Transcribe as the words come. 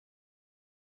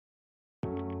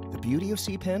beauty of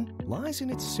SeaPen lies in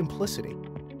its simplicity.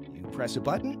 You press a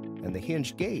button, and the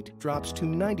hinged gate drops to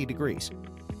 90 degrees.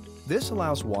 This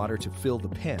allows water to fill the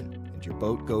pen, and your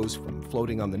boat goes from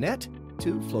floating on the net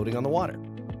to floating on the water.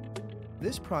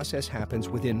 This process happens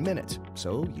within minutes,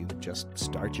 so you just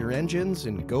start your engines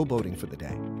and go boating for the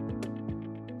day.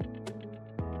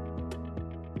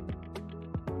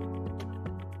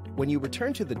 When you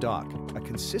return to the dock, a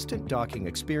consistent docking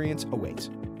experience awaits.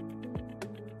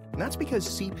 And that's because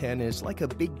SeaPen is like a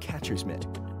big catcher's mitt,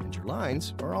 and your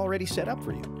lines are already set up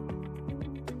for you.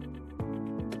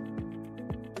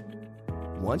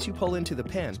 Once you pull into the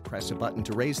pen, press a button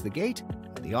to raise the gate,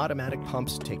 and the automatic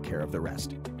pumps take care of the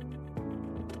rest.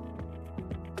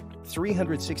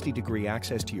 360-degree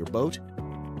access to your boat,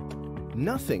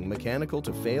 nothing mechanical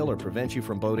to fail or prevent you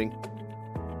from boating,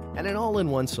 and an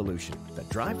all-in-one solution that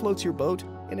dry floats your boat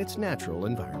in its natural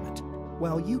environment,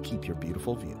 while you keep your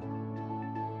beautiful view.